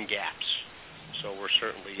 there are some gaps. So we're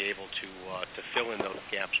certainly able to fill in those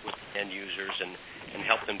gaps with end users and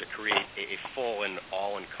help them to create a full and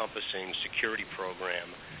all-encompassing security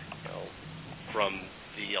program, from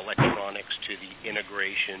the electronics to the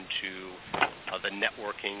integration to the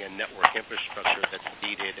networking and network infrastructure that's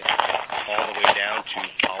needed, all the way down to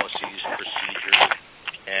policies, procedures,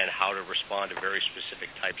 and how to respond to very specific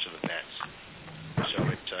types of events.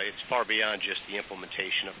 So it's far beyond just the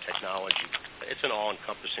implementation of technology. It's an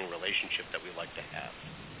all-encompassing relationship that we like to have.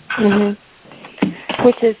 Mm-hmm.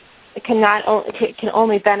 Which can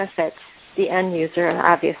only benefit the end user,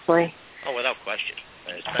 obviously. Oh, without question.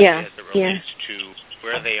 Especially as it relates to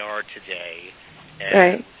where they are today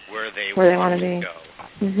and where they want to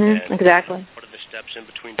go. Mm-hmm. Exactly. What are the steps in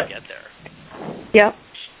between to get there? Yep.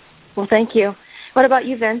 Well, thank you. What about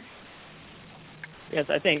you, Vince? Yes,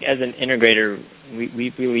 I think as an integrator, we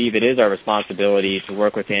believe it is our responsibility to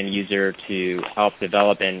work with the end user to help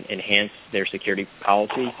develop and enhance their security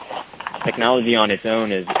policy. Technology on its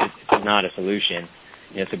own is not a solution.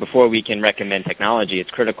 So before we can recommend technology,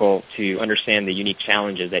 it's critical to understand the unique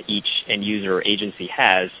challenges that each end user or agency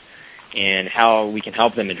has and how we can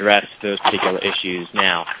help them address those particular issues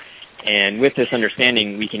now. And with this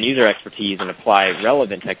understanding, we can use our expertise and apply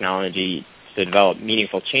relevant technology to develop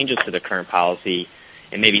meaningful changes to the current policy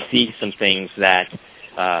and maybe see some things that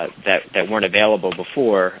weren't available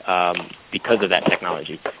before because of that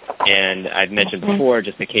technology. And I've mentioned before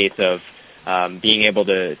just the case of being able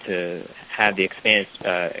to have the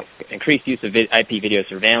increased use of IP video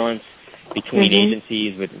surveillance between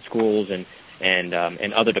agencies, within schools and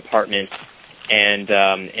other departments, and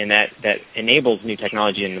that enables new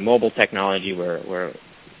technology and the mobile technology where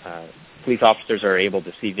police officers are able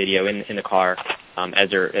to see video in the car as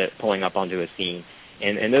they're pulling up onto a scene.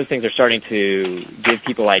 And those things are starting to give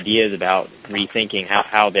people ideas about rethinking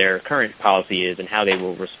how their current policy is and how they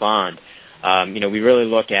will respond. We really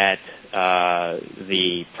look at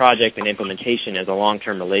the project and implementation as a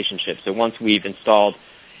long-term relationship. So once we've installed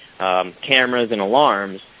cameras and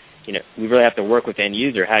alarms, we really have to work with end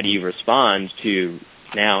user. How do you respond to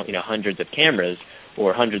now hundreds of cameras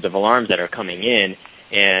or hundreds of alarms that are coming in?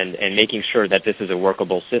 and making sure that this is a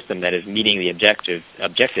workable system that is meeting the objectives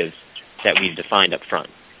that we've defined up front.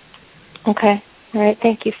 Okay. All right.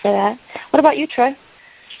 Thank you for that. What about you, Troy?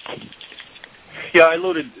 Yeah, I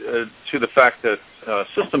alluded to the fact that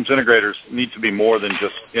systems integrators need to be more than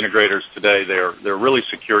just integrators today. They're really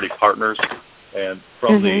security partners, and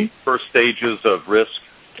from the first stages of risk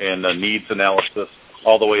and needs analysis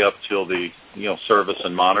all the way up till the service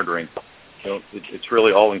and monitoring. It's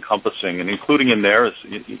really all encompassing, and including in there is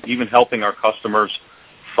even helping our customers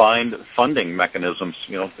find funding mechanisms,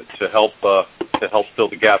 to help fill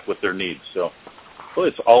the gap with their needs. So really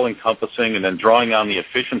it's all encompassing, and then drawing on the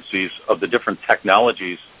efficiencies of the different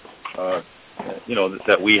technologies,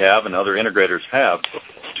 that we have and other integrators have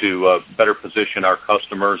to better position our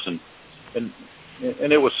customers and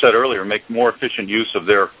it was said earlier, make more efficient use of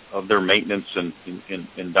their maintenance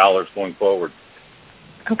and dollars going forward.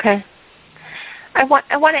 Okay. I want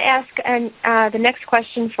to ask the next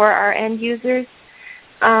question for our end users.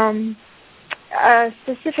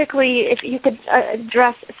 Specifically, if you could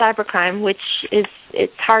address cybercrime, which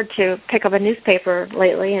it's hard to pick up a newspaper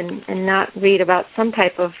lately and not read about some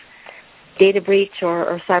type of data breach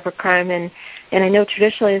or cybercrime. And I know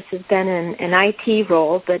traditionally this has been an IT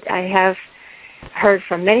role, but I have heard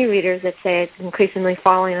from many readers that say it's increasingly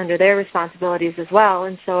falling under their responsibilities as well.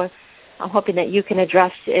 And so I'm hoping that you can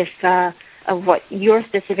address of what your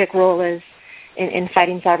specific role is in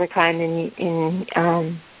fighting cybercrime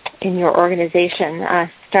in your organization,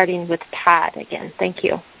 starting with Todd again. Thank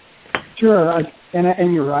you. Sure,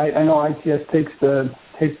 and you're right. I know ITS takes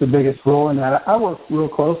the biggest role in that. I work real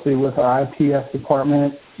closely with our ITS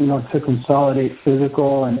department, to consolidate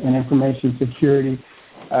physical and information security.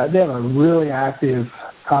 They have a really active,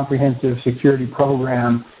 comprehensive security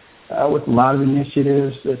program with a lot of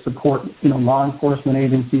initiatives that support, law enforcement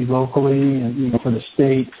agencies locally and, for the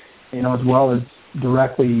state, as well as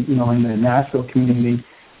directly, in the Nashville community.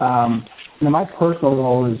 My personal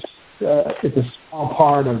role is it's a small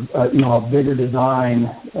part of, a bigger design.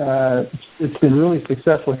 It's been really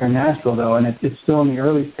successful here in Nashville, though, and it's still in the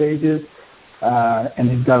early stages, and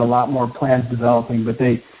they've got a lot more plans developing, but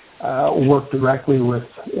they work directly with,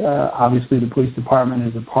 obviously, the police department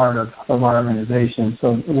is a part of our organization,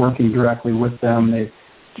 so working directly with them,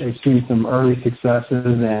 they've seen some early successes,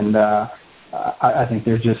 and I think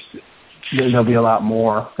there'll be a lot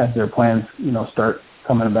more as their plans, start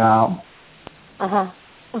coming about.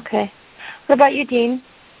 Okay. What about you, Dean?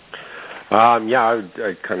 I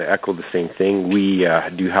kind of echo the same thing. We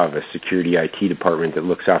do have a security IT department that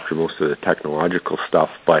looks after most of the technological stuff,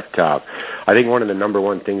 but I think one of the number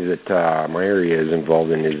one things that my area is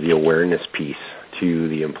involved in is the awareness piece to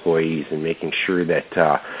the employees and making sure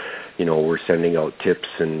that we're sending out tips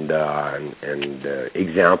and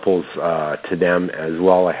examples to them as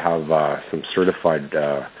well. I have some certified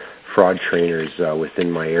fraud trainers within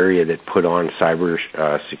my area that put on cyber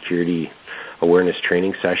security awareness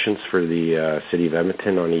training sessions for the city of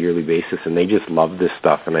Edmonton on a yearly basis, and they just love this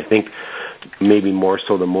stuff. And I think maybe more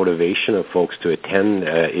so the motivation of folks to attend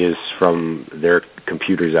is from their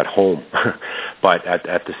computers at home. But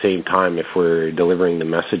at the same time, if we're delivering the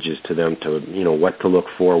messages to them to, what to look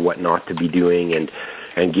for, what not to be doing,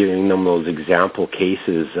 and giving them those example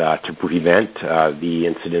cases to prevent the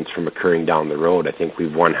incidents from occurring down the road, I think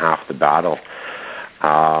we've won half the battle.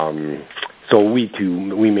 So we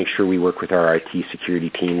make sure we work with our IT security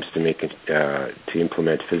teams to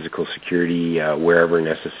implement physical security wherever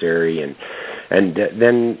necessary, and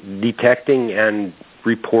then detecting and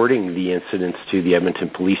reporting the incidents to the Edmonton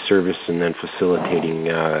Police Service, and then facilitating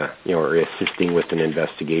or assisting with an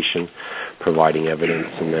investigation, providing evidence,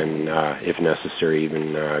 and then if necessary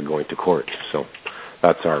even going to court. So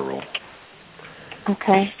that's our role.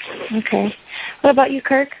 Okay. What about you,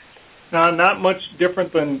 Kirk? Not much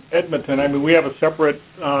different than Edmonton. I mean, we have a separate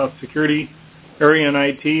security area in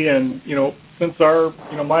IT, and since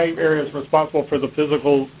my area is responsible for the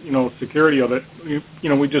physical security of it,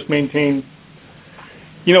 we just maintain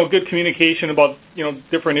good communication about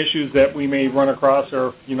different issues that we may run across,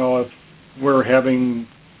 or if we're having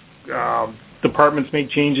departments make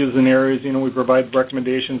changes in areas, we provide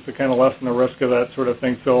recommendations to kind of lessen the risk of that sort of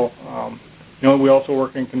thing. So we also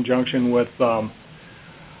work in conjunction with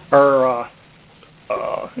our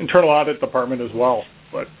internal audit department as well,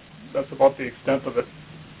 but that's about the extent of it.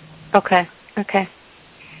 Okay.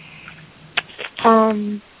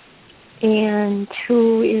 And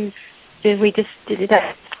who is? Did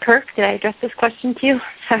that Kirk? Did I address this question to you?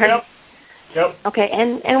 Sorry. Yep. Okay.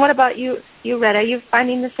 And what about you, Red? Are you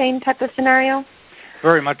finding the same type of scenario?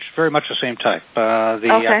 Very much the same type.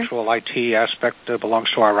 The actual IT aspect belongs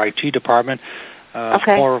to our IT department.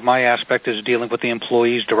 More of my aspect is dealing with the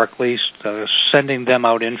employees directly, sending them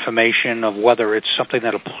out information of whether it's something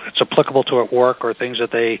that it's applicable to at work or things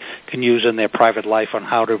that they can use in their private life on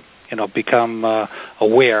how to, become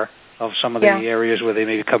aware of some of the areas where they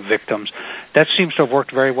may become victims. That seems to have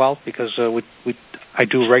worked very well because I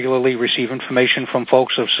do regularly receive information from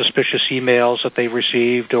folks of suspicious emails that they've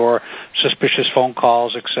received or suspicious phone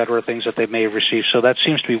calls, et cetera, things that they may have received. So that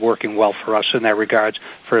seems to be working well for us in that regard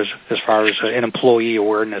for as far as an employee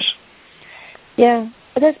awareness. Yeah.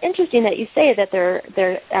 But that's interesting that you say that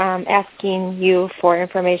they're asking you for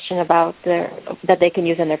information about that they can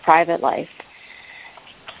use in their private life.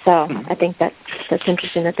 So I think that's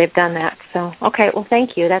interesting that they've done that. So well,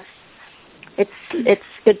 thank you. It's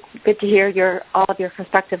good to hear all of your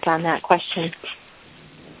perspectives on that question.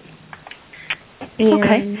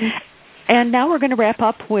 And now we're going to wrap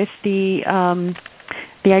up with the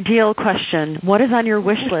ideal question. What is on your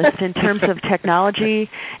wish list in terms of technology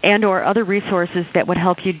and or other resources that would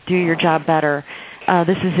help you do your job better?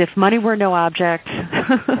 This is if money were no object,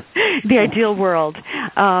 the ideal world.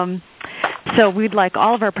 So we'd like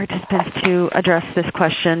all of our participants to address this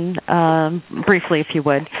question briefly, if you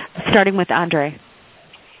would, starting with Andre.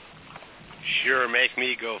 Sure, make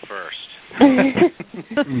me go first. Well,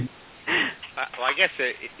 I guess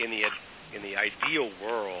in the ideal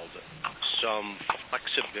world, some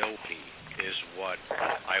flexibility is what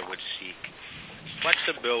I would seek.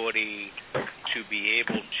 Flexibility to be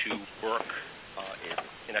able to work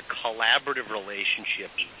in a collaborative relationship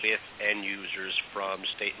with end users from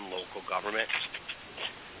state and local governments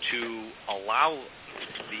to allow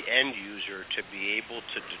the end user to be able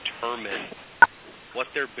to determine what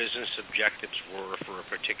their business objectives were for a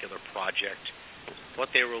particular project, what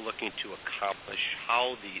they were looking to accomplish,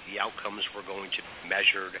 how the outcomes were going to be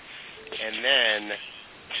measured, and then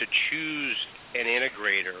to choose an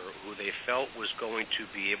integrator who they felt was going to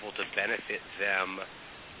be able to benefit them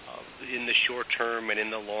in the short term and in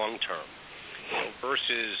the long term,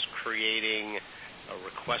 versus creating a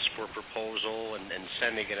request for proposal and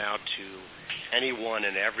sending it out to anyone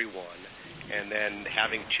and everyone, and then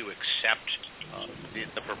having to accept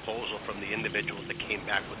the proposal from the individual that came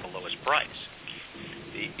back with the lowest price.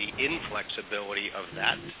 The inflexibility of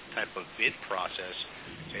that type of bid process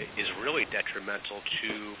is really detrimental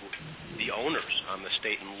to the owners on the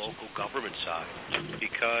state and local government side,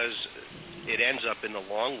 because it ends up in the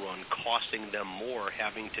long run costing them more,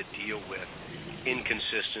 having to deal with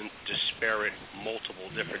inconsistent, disparate, multiple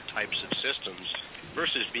different types of systems,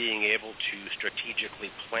 versus being able to strategically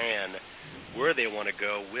plan where they want to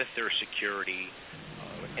go with their security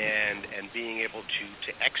and being able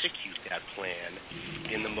to execute that plan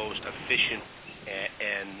in the most efficient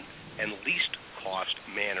and least cost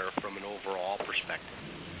manner from an overall perspective.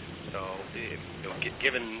 So,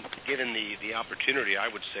 given the opportunity, I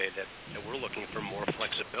would say that we're looking for more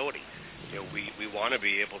flexibility. We want to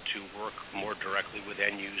be able to work more directly with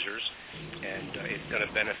end users, and it's going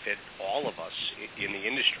to benefit all of us in the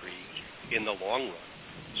industry in the long run.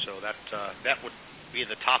 So that would be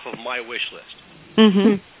the top of my wish list.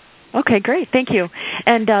 Mm-hmm. Okay, great. Thank you.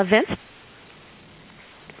 And Vince?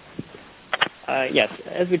 Yes,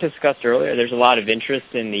 as we discussed earlier, there's a lot of interest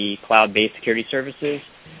in the cloud-based security services.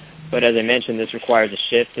 But as I mentioned, this requires a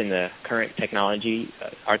shift in the current technology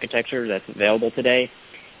architecture that's available today.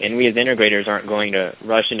 And we as integrators aren't going to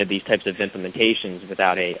rush into these types of implementations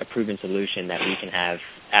without a proven solution that we can have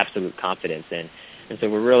absolute confidence in. And so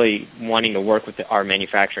we're really wanting to work with our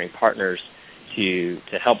manufacturing partners to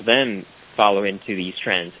help them follow into these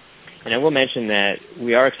trends. And I will mention that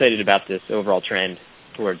we are excited about this overall trend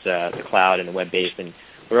towards the cloud and the web-based, and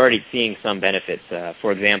we're already seeing some benefits.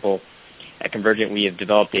 For example, at Convergent, we have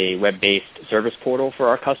developed a web-based service portal for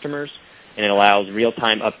our customers, and it allows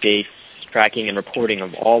real-time updates, tracking, and reporting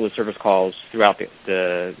of all the service calls throughout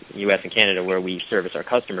the U.S. and Canada where we service our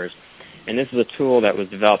customers. And this is a tool that was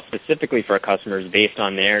developed specifically for our customers based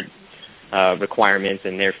on their requirements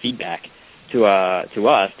and their feedback to us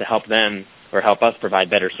to help them or help us provide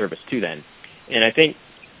better service to them. And I think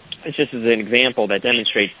it's just as an example that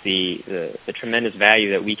demonstrates the tremendous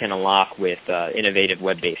value that we can unlock with innovative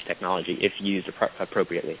web-based technology if used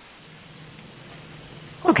appropriately.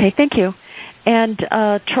 Okay, thank you. And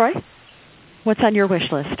Troy, what's on your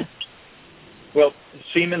wish list? Well,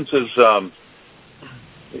 Siemens is,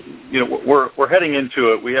 we're heading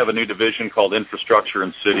into it. We have a new division called Infrastructure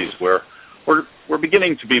and Cities, where we're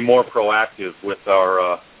beginning to be more proactive with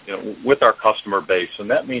our customer base,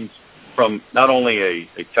 and that means from not only a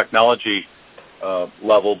technology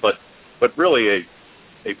level, but really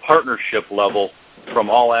a partnership level from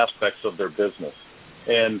all aspects of their business.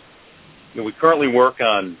 And we currently work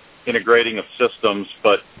on integrating of systems,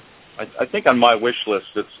 but I think on my wish list,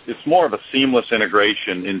 it's more of a seamless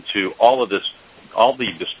integration into all the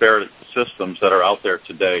disparate systems that are out there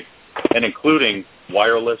today, and including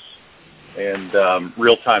wireless and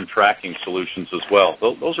real-time tracking solutions as well.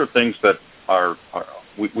 Those are things that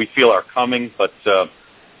we feel are coming, but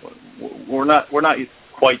we're not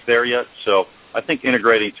quite there yet. So I think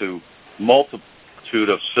integrating to multitude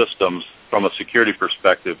of systems from a security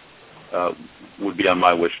perspective would be on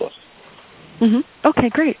my wish list. Mm-hmm. Okay,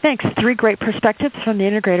 great. Thanks. 3 great perspectives from the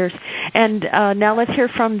integrators. And now let's hear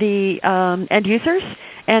from the end users.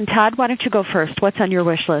 And Todd, why don't you go first? What's on your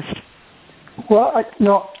wish list? Well,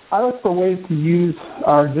 I look for ways to use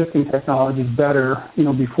our existing technologies better,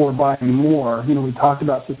 before buying more. We talked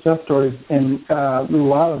about success stories a little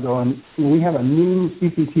while ago, and we have a new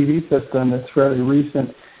CCTV system that's fairly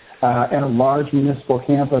recent at a large municipal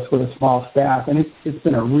campus with a small staff, and it's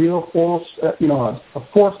been a real force, a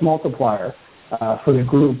force multiplier for the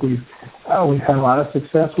group. We've had a lot of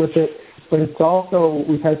success with it, but it's also,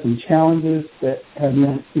 we've had some challenges that have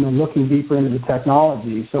meant, looking deeper into the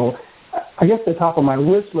technology. So I guess the top of my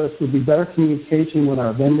wish list would be better communication with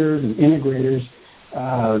our vendors and integrators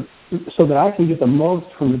so that I can get the most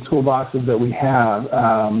from the toolboxes that we have.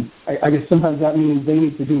 I guess sometimes that means they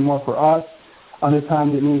need to do more for us. Other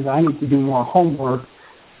times it means I need to do more homework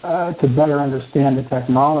to better understand the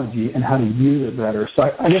technology and how to use it better.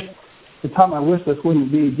 So I guess the top of my wish list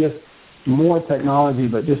wouldn't be just more technology,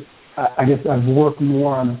 but just I guess I've worked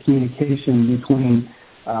more on the communication between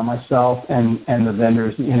myself and the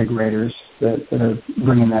vendors, the integrators that are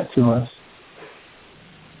bringing that to us.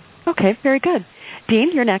 Okay, very good.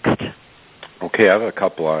 Dean, you're next. Okay, I have a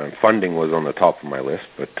couple. Funding was on the top of my list,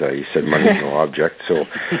 but you said money's no object. So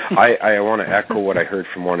I want to echo what I heard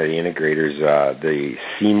from one of the integrators. The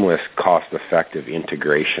seamless, cost-effective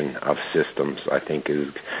integration of systems, I think, is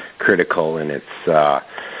critical, and it's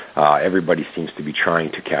everybody seems to be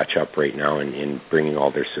trying to catch up right now in bringing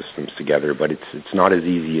all their systems together, but it's not as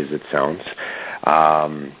easy as it sounds.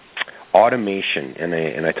 Automation,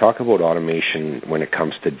 and I talk about automation when it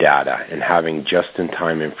comes to data and having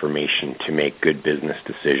just-in-time information to make good business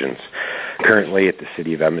decisions. Currently at the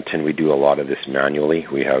City of Edmonton, we do a lot of this manually.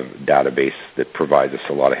 We have a database that provides us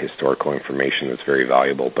a lot of historical information that's very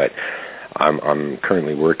valuable, but I'm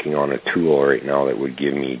currently working on a tool right now that would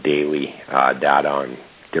give me daily data on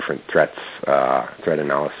different threats, threat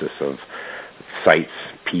analysis of sites,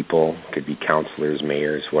 people, could be councillors,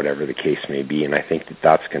 mayors, whatever the case may be, and I think that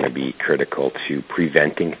that's going to be critical to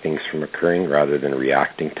preventing things from occurring rather than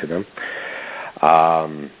reacting to them.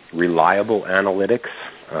 Reliable analytics.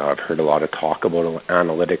 I've heard a lot of talk about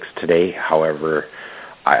analytics today. However,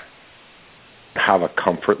 I have a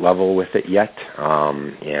comfort level with it yet,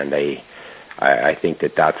 and I think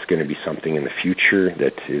that that's going to be something in the future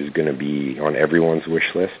that is going to be on everyone's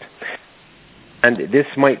wish list. And this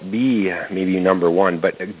might be maybe number one,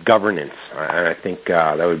 but governance. And I think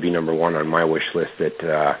that would be number one on my wish list,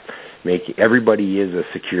 that everybody is a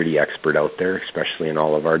security expert out there, especially in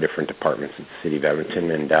all of our different departments at the City of Edmonton.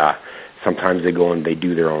 And sometimes they go and they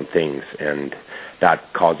do their own things, and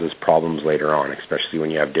that causes problems later on, especially when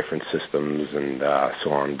you have different systems and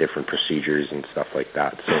so on, different procedures and stuff like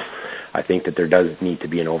that. So I think that there does need to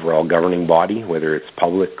be an overall governing body, whether it's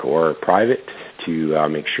public or private, to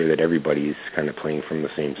make sure that everybody's kind of playing from the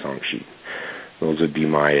same song sheet. Those would be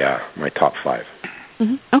my top 5.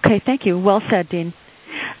 Mm-hmm. Okay, thank you. Well said, Dean.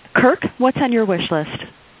 Kirk, what's on your wish list?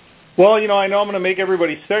 Well, I know I'm going to make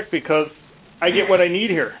everybody sick because I get what I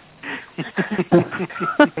need here.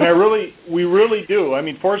 And we really do. I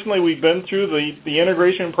mean, fortunately, we've been through the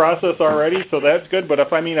integration process already, so that's good. But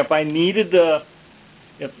if I needed to,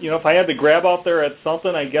 if I had to grab out there at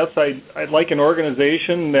something, I guess I'd like an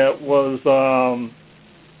organization that was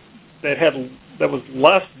that was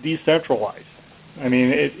less decentralized. I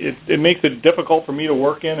mean, it makes it difficult for me to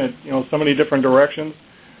work in at so many different directions.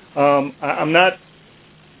 I'm not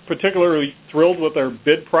particularly thrilled with our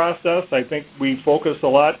bid process. I think we focus a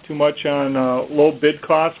lot too much on low bid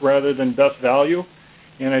costs rather than best value.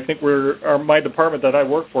 And I think my department that I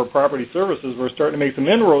work for, Property Services, we're starting to make some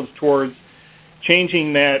inroads towards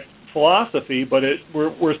changing that philosophy, but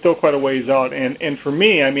we're still quite a ways out. And for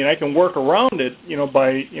me, I mean, I can work around it, by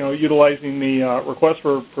utilizing the request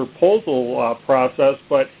for proposal process,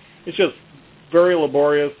 but it's just very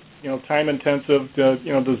laborious, time intensive to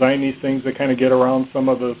design these things that kind of get around some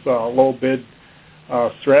of this low bid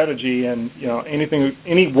strategy. And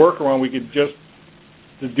any workaround we could just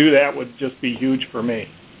to do that would just be huge for me.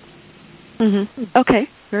 Mm-hmm. Okay,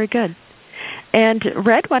 very good. And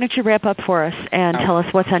Red, why don't you wrap up for us and tell us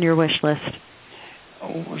what's on your wish list?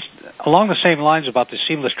 along the same lines about the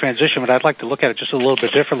seamless transition, but I'd like to look at it just a little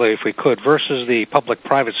bit differently if we could, versus the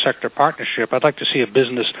public-private sector partnership. I'd like to see a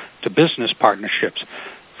business-to-business partnerships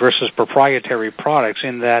versus proprietary products,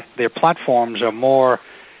 in that their platforms are more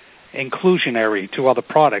inclusionary to other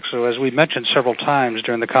products. So as we mentioned several times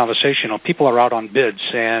during the conversation, people are out on bids,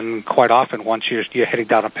 and quite often once you're heading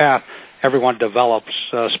down a path, everyone develops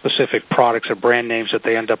specific products or brand names that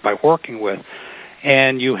they end up by working with.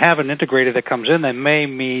 And you have an integrator that comes in that may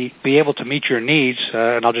be able to meet your needs,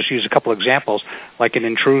 and I'll just use a couple examples, like an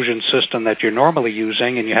intrusion system that you're normally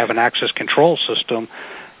using, and you have an access control system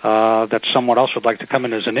that someone else would like to come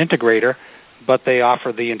in as an integrator, but they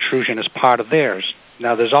offer the intrusion as part of theirs.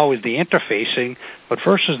 Now, there's always the interfacing, but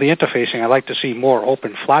versus the interfacing, I like to see more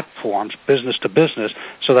open platforms, business to business,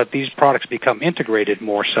 so that these products become integrated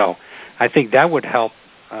more so. I think that would help,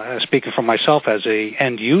 speaking for myself as an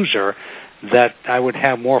end user, that I would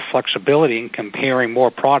have more flexibility in comparing more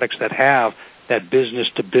products that have that business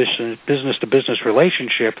to business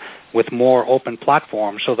relationship with more open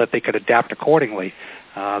platforms, so that they could adapt accordingly.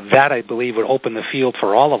 That, I believe, would open the field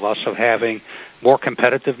for all of us of having more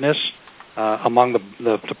competitiveness among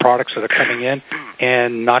the products that are coming in,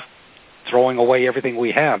 and not throwing away everything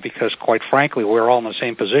we have, because quite frankly, we're all in the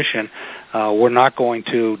same position. We're not going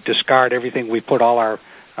to discard everything we put all our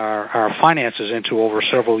finances into over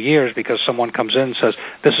several years because someone comes in and says,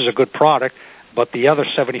 this is a good product, but the other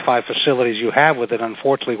 75 facilities you have with it,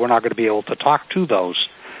 unfortunately, we're not going to be able to talk to those.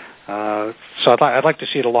 So I'd like to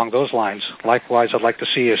see it along those lines. Likewise, I'd like to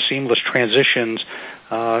see a seamless transitions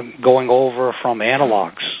going over from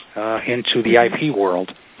analogs into the IP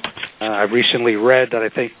world. I've recently read that I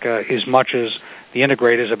think as much as the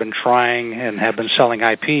integrators have been trying and have been selling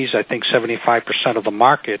IPs, I think 75% of the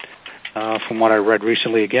market, from what I read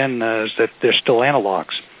recently again, is that they're still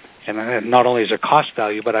analogs. And not only is it cost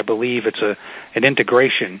value, but I believe it's an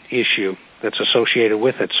integration issue that's associated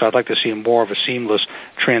with it. So I'd like to see more of a seamless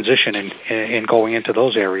transition in going into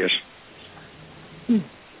those areas.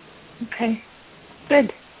 Okay,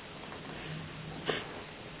 good.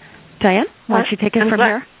 Diane, why don't you take it from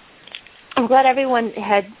here? I'm glad everyone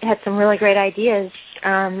had some really great ideas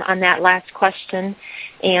on that last question,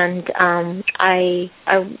 and I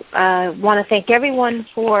want to thank everyone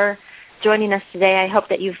for joining us today. I hope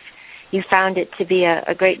that you found it to be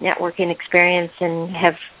a great networking experience, and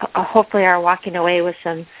have hopefully are walking away with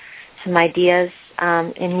some ideas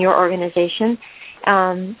in your organization.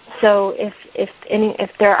 So if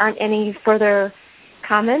there aren't any further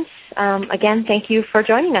comments, again, thank you for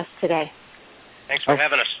joining us today. Thanks for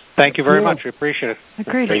having us. Thank you very much. We appreciate it.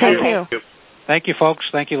 Agreed. Thank you. Thank you, folks.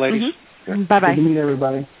 Thank you, ladies. Bye-bye. Good to meet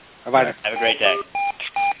everybody. Bye-bye. Have a great day.